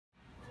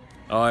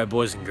Alright,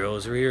 boys and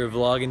girls, we're here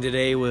vlogging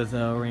today with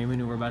Raymond,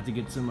 and we're about to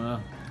get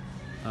some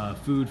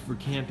food for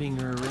camping.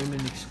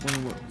 Raymond,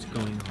 explain what's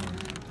going on.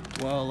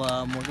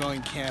 Well, we're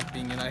going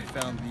camping, and I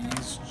found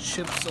these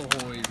Chips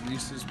Ahoy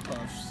Reese's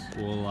Puffs.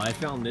 Well, I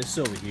found this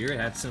over here. It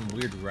had some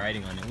weird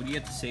writing on it. What do you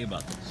have to say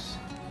about this?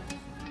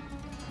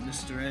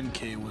 Mr.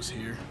 NK was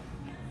here.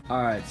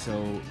 Alright,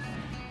 so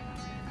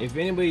if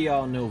anybody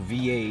y'all know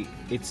V8,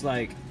 it's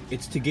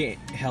to get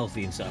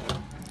healthy and stuff.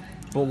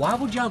 But why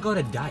would y'all go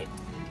to diet?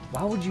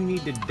 Why would you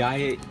need to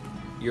diet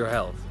your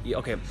health?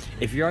 Okay,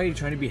 if you're already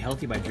trying to be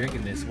healthy by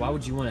drinking this, why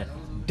would you want to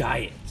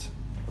diet?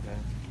 Okay,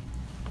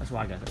 that's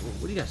why I got that.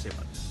 What do you guys say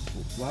about this?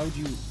 Why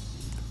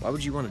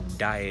would you want to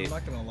diet? I'm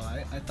not gonna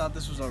lie, I thought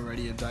this was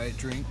already a diet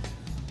drink.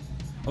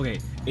 Okay,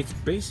 it's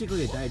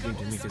basically a diet drink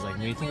to me because, like,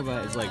 when you think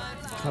about it, it's like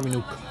having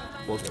no.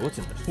 Okay, what's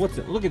in this? What's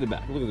in? Look at the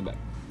back. Look at the back.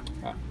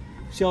 All right.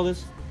 See all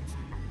this?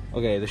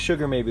 Okay, the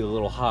sugar may be a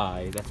little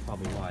high. That's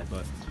probably why,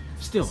 but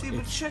still. See,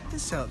 but check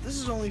this out. This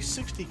is only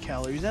 60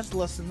 calories. That's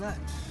less than that.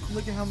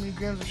 Look at how many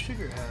grams of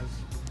sugar it has.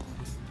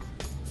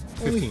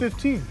 15. Only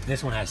 15.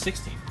 This one has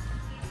 16.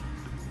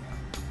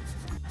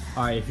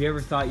 All right, if you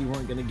ever thought you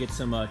weren't gonna get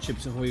some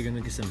Chips Ahoy, you're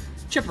gonna get some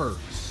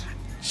chippers.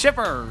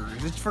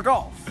 Chippers. It's for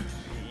golf.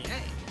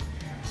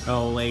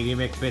 Oh, Lady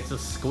McBits of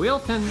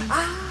Squealton.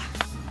 Ah.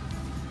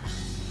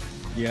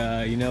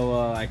 Yeah, you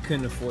know, I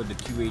couldn't afford the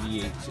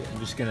 288, so I'm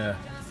just gonna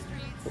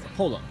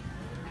hold on.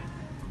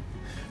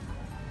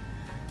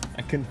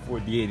 I couldn't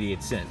afford the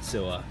 88 cents,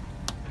 so I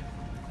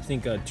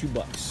think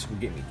 $2 will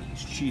get me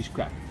these cheese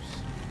crackers.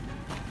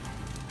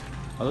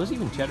 Are those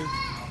even cheddar?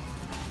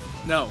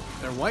 No,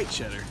 they're white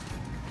cheddar.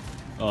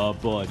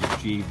 Buddy,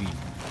 JV.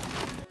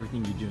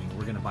 Everything you're doing,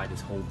 we're gonna buy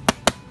this whole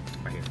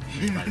right here.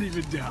 You're not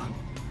even down.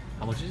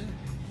 How much is it?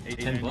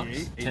 10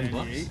 bucks? 10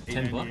 bucks?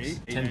 10 bucks?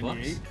 10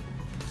 bucks?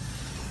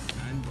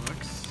 9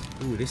 bucks.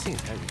 Ooh, this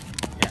thing's heavy.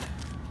 Yeah.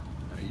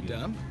 Are you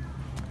done?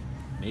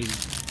 Maybe.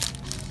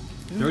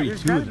 32.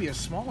 There's gotta be a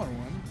smaller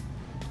one.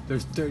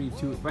 There's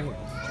 32 right here.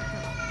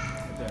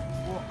 Right there.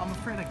 Well, I'm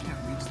afraid I can't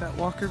reach that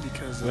walker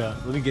because. Yeah,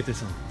 let me get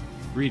this one.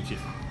 Reach it.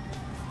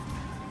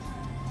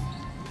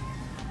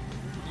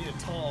 You need a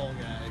tall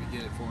guy to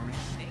get it for me.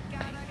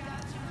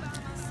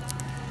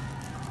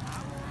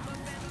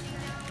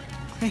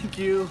 Thank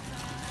you.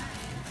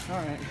 All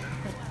right.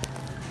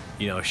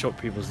 You know, short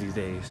peoples these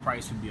days.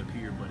 Price would be up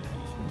here, but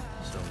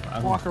so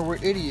Walker, we're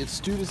idiots,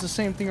 dude. It's the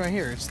same thing right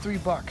here. It's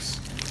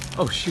 $3.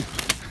 Oh shoot.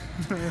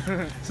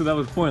 So that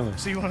was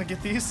pointless. So you want to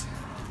get these?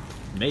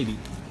 Maybe.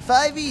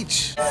 5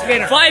 each.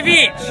 5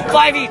 each.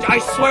 5 each. I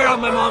swear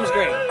on my mom's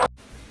grave.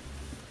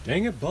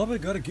 Dang it,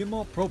 Bubba! Gotta get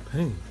more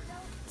propane.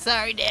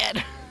 Sorry,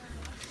 Dad.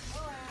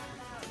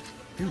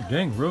 You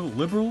dang real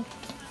liberal.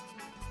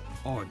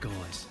 Alright,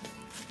 guys.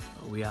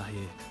 We out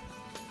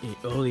here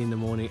early in the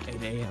morning,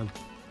 8 a.m.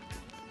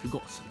 We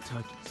got some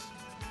turkeys.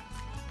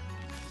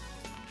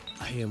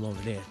 I hear them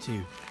over there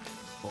too.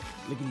 Oh,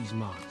 look at these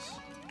marks.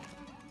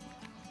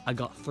 I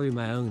got 3 of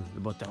my own,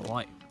 but they're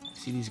white.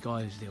 See these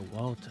guys? They're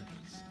wild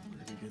turkeys.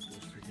 Where did you get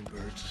those freaking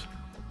birds?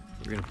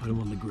 We're gonna put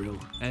them on the grill,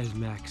 as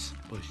Max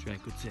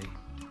Bushtrack would say.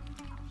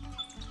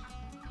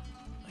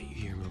 Oh, you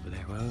hear them over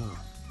there? Wow.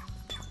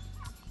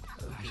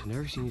 I've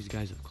never seen these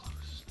guys up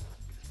close.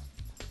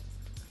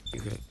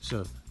 Okay,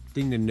 so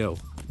thing to know,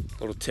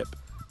 little tip.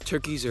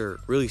 Turkeys are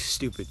really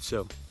stupid,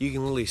 so you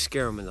can literally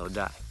scare them and they'll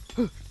die.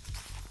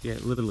 Yeah,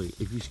 literally,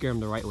 if you scare them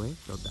the right way,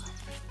 they'll die.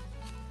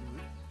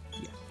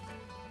 Yeah.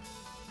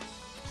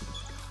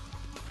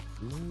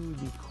 You may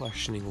be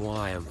questioning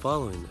why I'm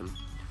following them.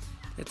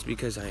 It's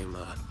because I'm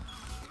a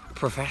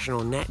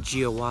professional Nat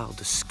Geo Wild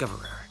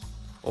discoverer,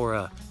 or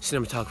a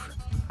cinematographer.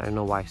 I don't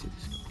know why I said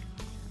this.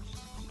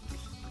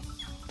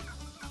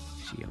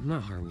 See, I'm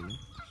not harming them.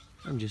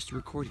 I'm just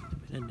recording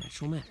them in a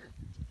natural manner.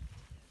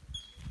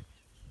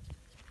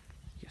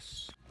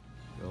 Yes.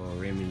 Oh,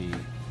 Raymond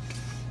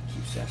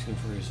keeps asking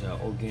for his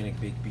organic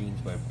baked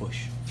beans by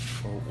Bush.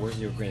 Or where's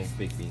the organic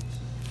baked beans?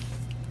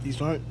 These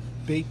aren't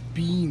baked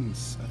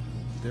beans.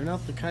 They're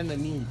not the kind I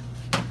need.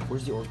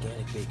 Where's the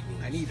organic baked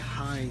beans? I need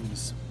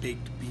Heinz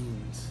baked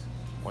beans.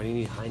 Why do you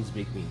need Heinz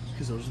baked beans?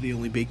 Because those are the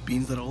only baked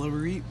beans that I'll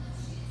ever eat.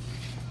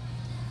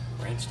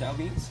 Ranch style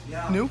beans?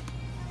 Yeah. Nope.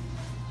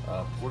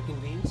 Pork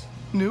and beans?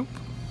 Nope.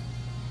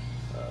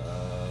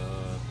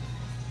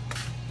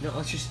 No,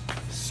 let's just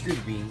screw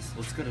the beans.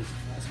 Let's go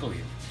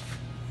here.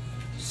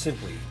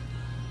 Simply.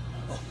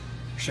 Oh,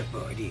 Chef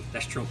Bo ID.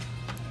 That's true.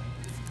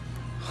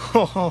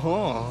 Ho ho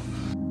ho.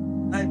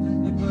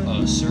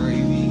 Sir, are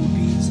you eating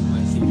beans in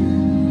my theater?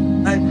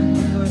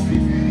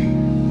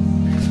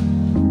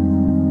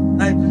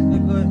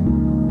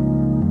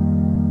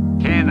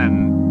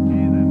 Cannon.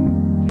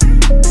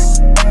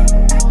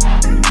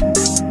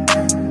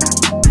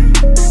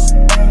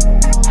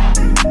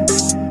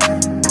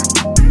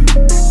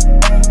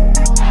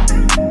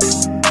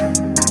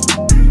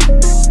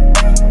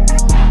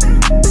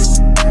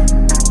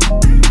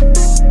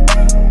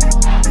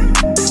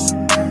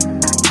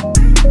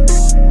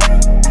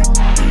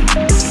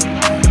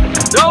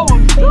 No!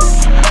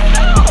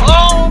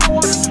 Oh,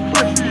 what a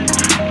push!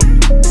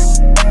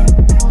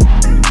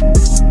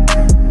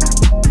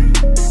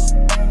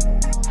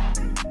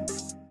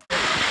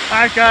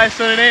 Alright guys,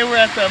 so today we're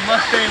at the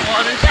Mustang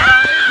Water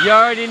Slide. You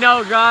already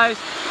know, guys.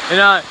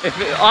 And if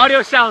the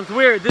audio sounds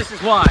weird, this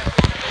is why.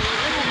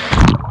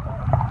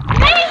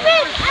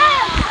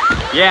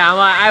 Yeah,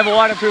 I have a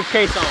waterproof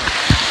case on.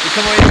 You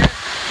come over here?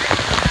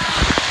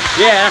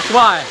 Yeah, that's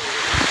why.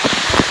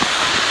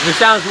 If it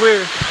sounds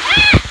weird,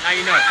 now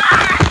you know.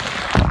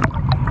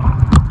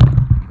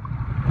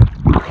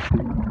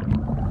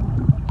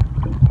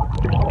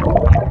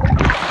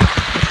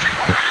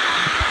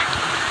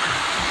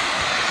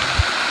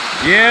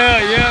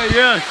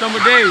 Yeah, summer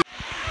days.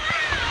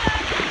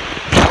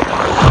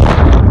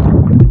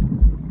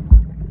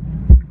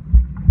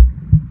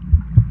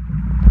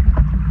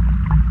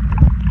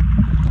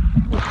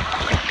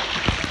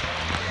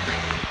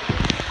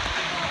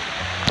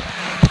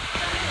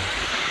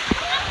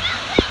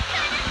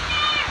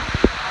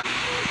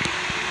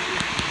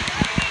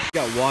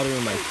 Got water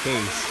in my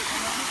case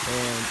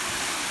and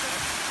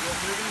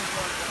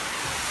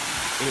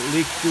it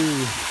leaked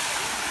through.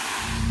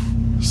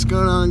 What's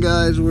going on,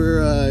 guys?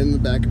 We're in the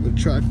back of a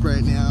truck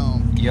right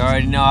now. You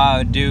already know how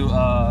I do.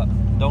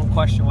 Don't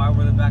question why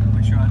we're in the back of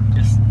a truck.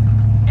 Just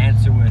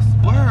answer with.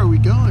 Where are we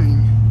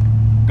going?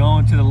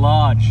 Going to the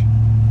lodge.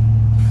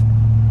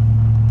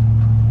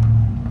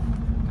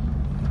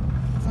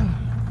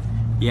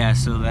 Yeah,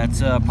 so that's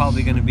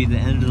probably going to be the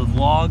end of the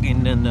vlog.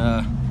 And then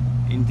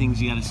any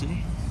things you gotta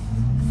say?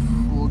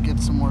 We'll get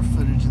some more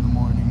footage in the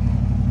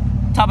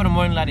morning. Top of the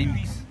morning, laddie.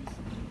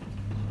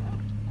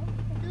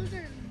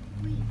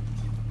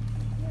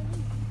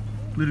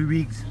 Little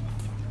weeks.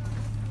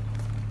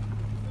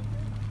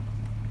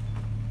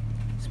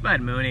 Spud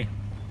Mooney.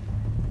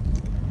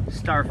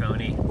 Star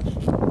Phony.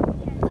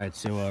 Alright,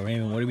 so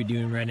Raymond, what are we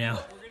doing right now?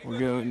 We're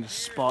going to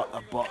spot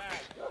a buck.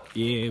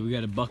 Yeah, we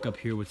got a buck up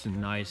here with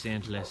some nice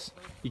antlers.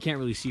 You can't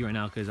really see right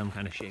now because I'm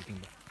kind of shaking.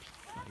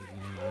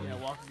 Yeah,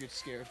 Walker gets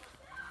scared.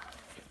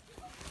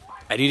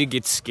 I need to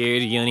get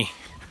scared, Yoni.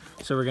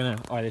 So we're gonna,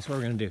 alright, this is what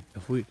we're gonna do.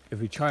 If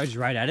we charge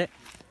right at it,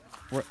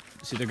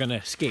 see, they're gonna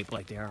escape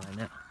like they are right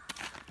now.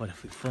 But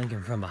if we flank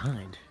them from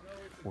behind,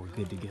 we're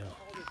good to go.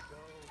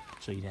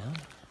 So you down?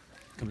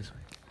 Come this way.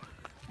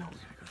 No, we're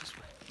gonna go this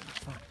way. It's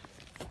fine.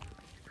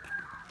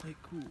 Play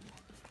cool.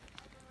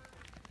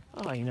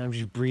 Oh, you know, I'm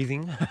just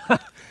breathing.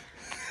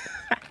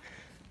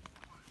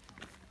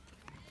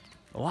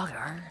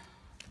 Walker.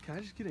 Can I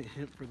just get a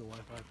hint for the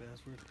Wi-Fi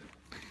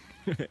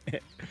password?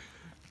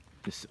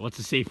 What's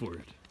the safe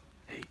word?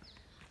 Hey.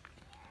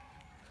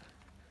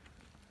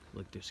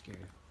 Look, they're scared.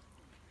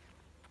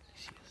 They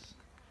see us.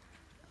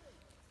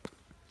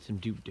 Some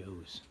dude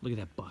does. Look at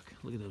that buck.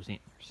 Look at those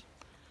antlers.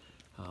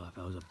 Oh, if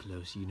I was up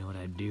close, you know what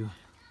I'd do?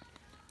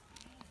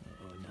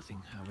 Oh,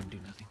 nothing. I wouldn't do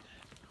nothing.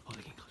 Oh,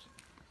 they're getting close.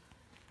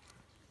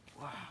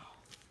 Wow.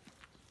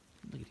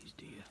 Look at these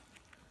deer.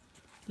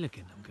 Look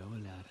at them go,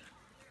 lad.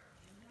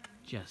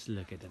 Just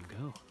look at them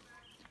go.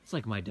 It's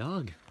like my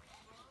dog.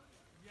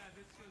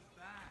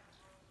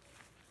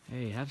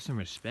 Hey, have some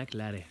respect,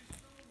 laddie.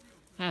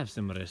 Have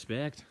some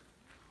respect.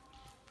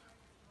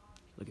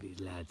 Look at these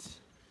lads.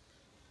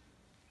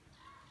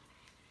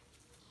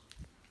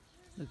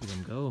 Look at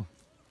them go.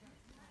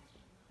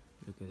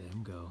 Look at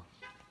them go.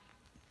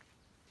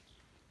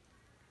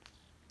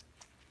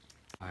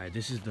 Alright,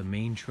 this is the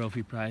main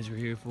trophy prize we're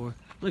here for.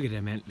 Look at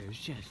them antlers.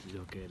 Just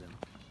look at them.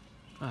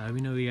 Alright, we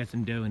know we got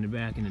some doe in the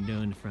back and the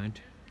doe in the front.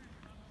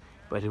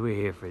 But we're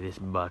here for this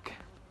buck.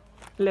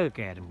 Look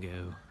at him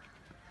go.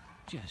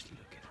 Just look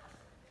at him.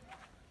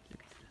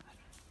 Look at that.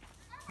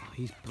 Oh,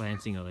 he's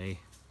prancing away.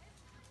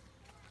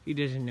 He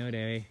doesn't know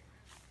that.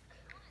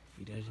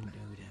 He doesn't know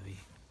that.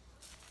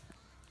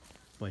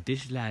 But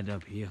this lad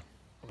up here,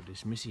 or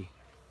this missy,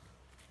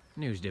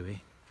 knows the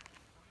way.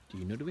 Do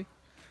you know the way?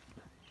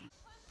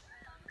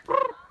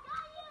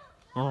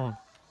 Oh.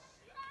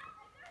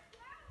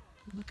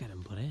 Look at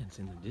him put ants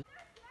in the distance.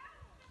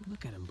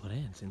 Look at him put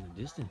ants in the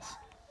distance.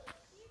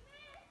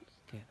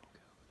 Look at him go.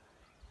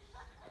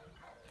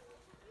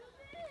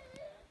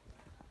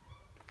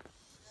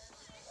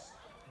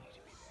 I need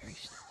to be very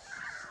still.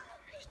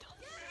 Very still.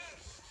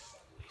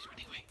 He's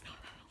running away. No.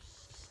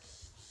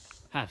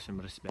 Have some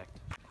respect.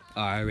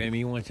 Alright, Remy,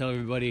 you want to tell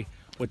everybody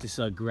what this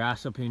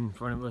grass up in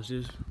front of us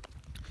is?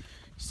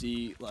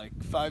 See, like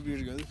 5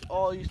 years ago, this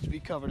all used to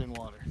be covered in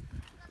water.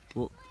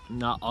 Well,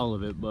 not all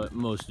of it, but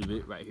most of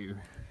it right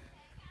here.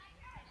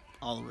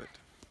 All of it.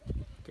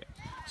 Okay.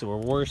 So where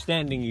we're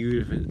standing,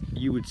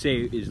 you would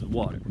say is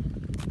water.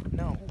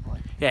 No.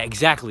 Yeah,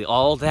 exactly.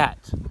 All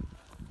that.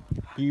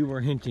 You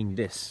were hinting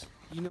this.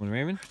 You know,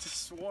 Raymond? it's a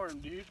swarm,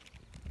 dude.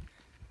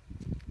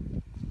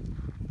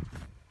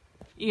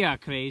 Yeah,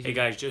 crazy. Hey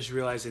guys, just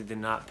realized I did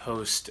not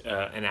post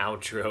an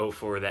outro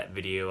for that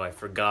video. I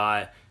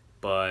forgot,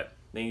 but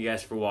thank you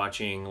guys for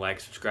watching. Like,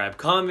 subscribe,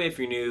 comment if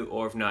you're new,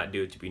 or if not,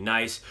 do it to be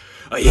nice.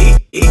 Yeah.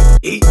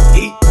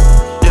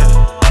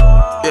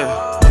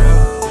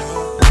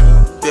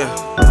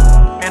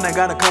 And I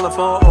got a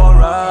colorful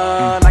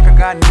aura, like I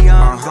got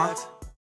neon.